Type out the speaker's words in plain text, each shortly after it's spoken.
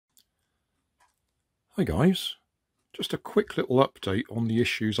Hi guys, just a quick little update on the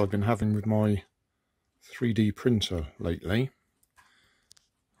issues I've been having with my 3D printer lately.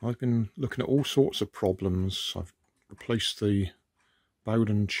 I've been looking at all sorts of problems. I've replaced the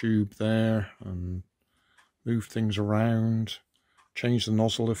Bowden tube there and moved things around, changed the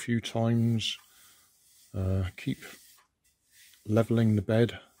nozzle a few times, keep levelling the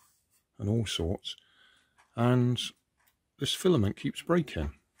bed and all sorts, and this filament keeps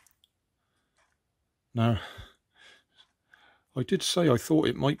breaking. Now, I did say I thought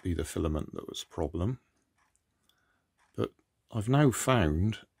it might be the filament that was the problem, but I've now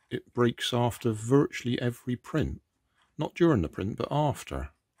found it breaks after virtually every print. Not during the print, but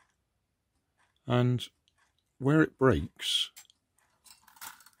after. And where it breaks,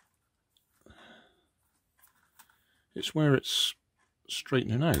 it's where it's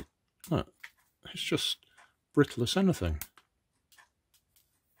straightening out. Look, it's just brittle as anything.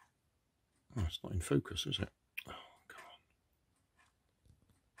 Oh, it's not in focus, is it? Oh, come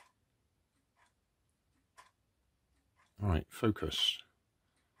on. Right, focus.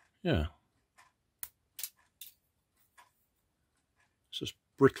 Yeah. It's as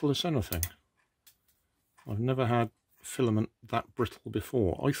brittle as anything. I've never had filament that brittle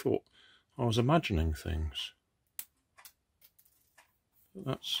before. I thought I was imagining things.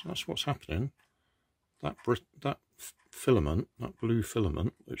 But that's what's happening. That filament, that blue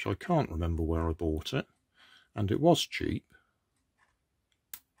filament, which I can't remember where I bought it, and it was cheap.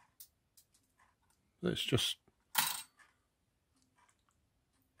 It's just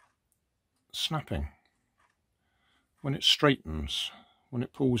snapping. When it straightens, when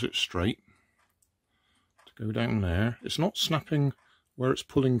it pulls it straight to go down there, it's not snapping where it's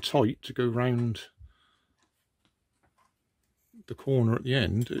pulling tight to go round the corner at the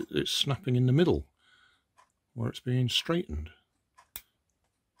end. It's snapping in the middle where it's being straightened.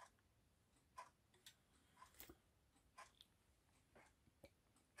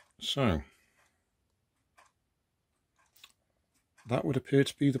 So that would appear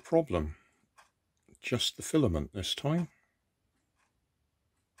to be the problem. Just the filament this time.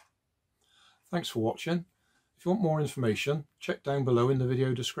 Thanks for watching. If you want more information, check down below in the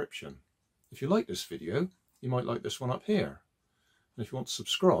video description. If you like this video, you might like this one up here. And if you want to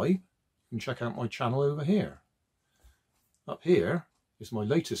subscribe, you can check out my channel over here. Up here is my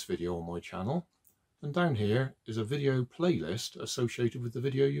latest video on my channel, and down here is a video playlist associated with the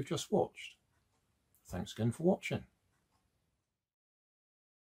video you've just watched. Thanks again for watching.